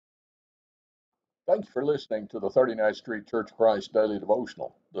Thank you for listening to the 39th Street Church of Christ Daily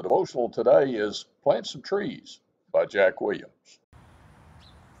Devotional. The devotional today is Plant Some Trees by Jack Williams.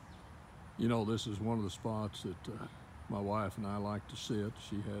 You know, this is one of the spots that my wife and I like to sit.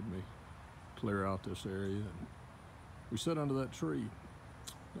 She had me clear out this area, and we sit under that tree.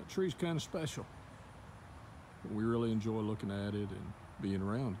 That tree's kind of special. We really enjoy looking at it and being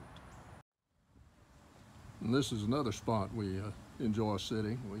around it. And this is another spot we enjoy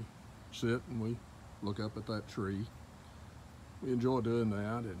sitting. We sit and we look up at that tree. We enjoy doing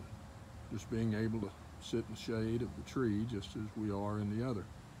that and just being able to sit in the shade of the tree just as we are in the other.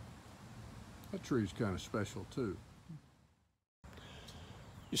 That tree's kind of special too.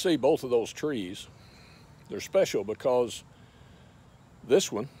 You see, both of those trees, they're special because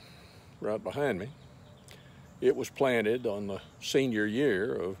this one right behind me, it was planted on the senior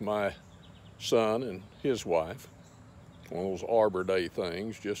year of my son and his wife. One of those Arbor Day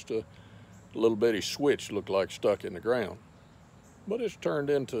things, just a little bitty switch looked like stuck in the ground. But it's turned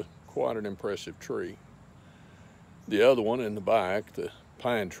into quite an impressive tree. The other one in the back, the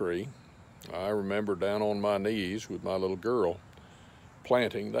pine tree, I remember down on my knees with my little girl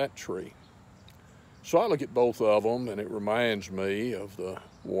planting that tree. So I look at both of them and it reminds me of the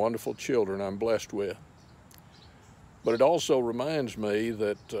wonderful children I'm blessed with. But it also reminds me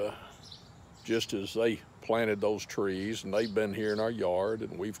that just as they planted those trees and they've been here in our yard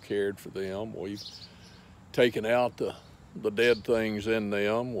and we've cared for them, we've taken out the dead things in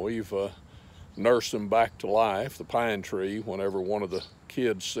them, we've nursed them back to life. The pine tree, whenever one of the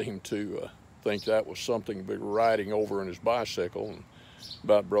kids seemed to think that was something to be riding over in his bicycle, and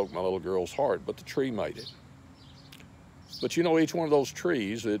about broke my little girl's heart, but the tree made it. But you know, each one of those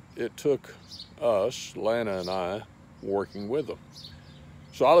trees, it took us, Lana and I, working with them.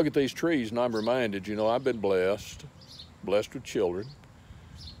 So I look at these trees and I'm reminded, you know, I've been blessed with children.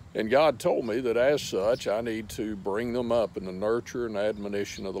 And God told me that as such, I need to bring them up in the nurture and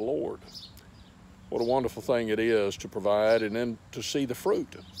admonition of the Lord. What a wonderful thing it is to provide and then to see the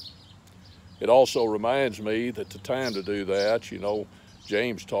fruit. It also reminds me that the time to do that, you know,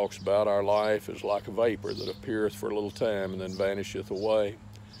 James talks about our life is like a vapor that appeareth for a little time and then vanisheth away.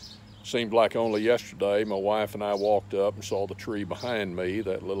 Seemed like only yesterday my wife and I walked up and saw the tree behind me,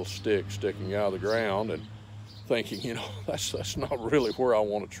 that little stick sticking out of the ground, and thinking, you know, that's not really where I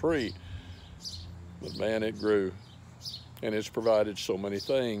want a tree. But man, it grew, and it's provided so many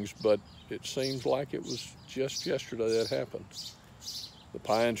things, but it seems like it was just yesterday that happened. The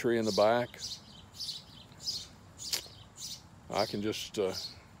pine tree in the back, I can just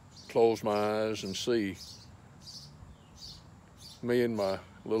close my eyes and see me and my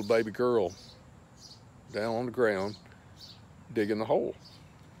little baby girl down on the ground digging the hole.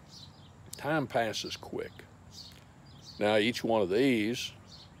 Time passes quick. Now each one of these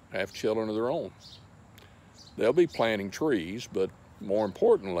have children of their own. They'll be planting trees, but more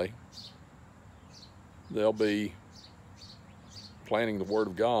importantly, they'll be planting the Word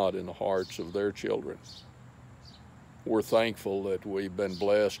of God in the hearts of their children. We're thankful that we've been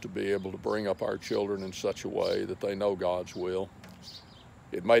blessed to be able to bring up our children in such a way that they know God's will.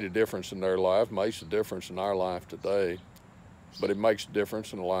 It made a difference in their life, makes a difference in our life today, but it makes a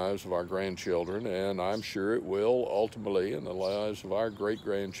difference in the lives of our grandchildren, and I'm sure it will ultimately in the lives of our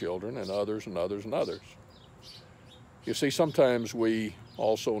great-grandchildren and others and others and others. You see, sometimes we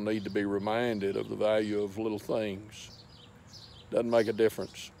also need to be reminded of the value of little things. Doesn't make a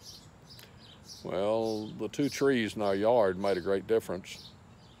difference. Well, the two trees in our yard made a great difference,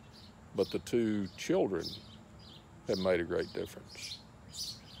 but the two children have made a great difference.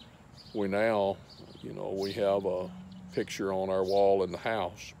 We now, you know, we have a picture on our wall in the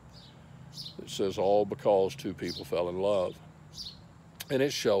house that says, all because two people fell in love. And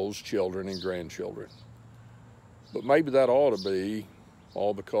it shows children and grandchildren. But maybe that ought to be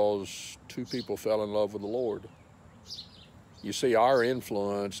all because two people fell in love with the Lord. You see, our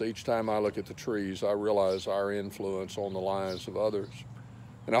influence, each time I look at the trees, I realize our influence on the lives of others.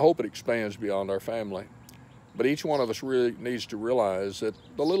 And I hope it expands beyond our family. But each one of us really needs to realize that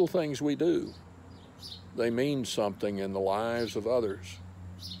the little things we do, they mean something in the lives of others,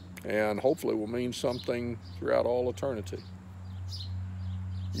 and hopefully will mean something throughout all eternity.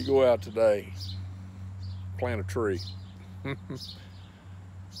 You go out today, plant a tree,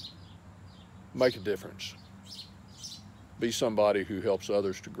 make a difference. Be somebody who helps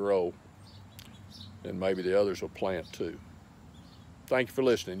others to grow, and maybe the others will plant too. Thank you for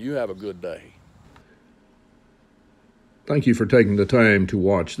listening. You have a good day. Thank you for taking the time to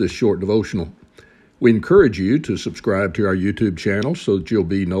watch this short devotional. We encourage you to subscribe to our YouTube channel so that you'll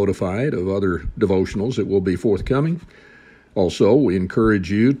be notified of other devotionals that will be forthcoming. Also, we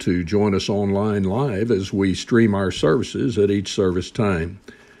encourage you to join us online live as we stream our services at each service time.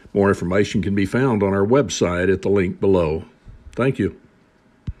 More information can be found on our website at the link below. Thank you.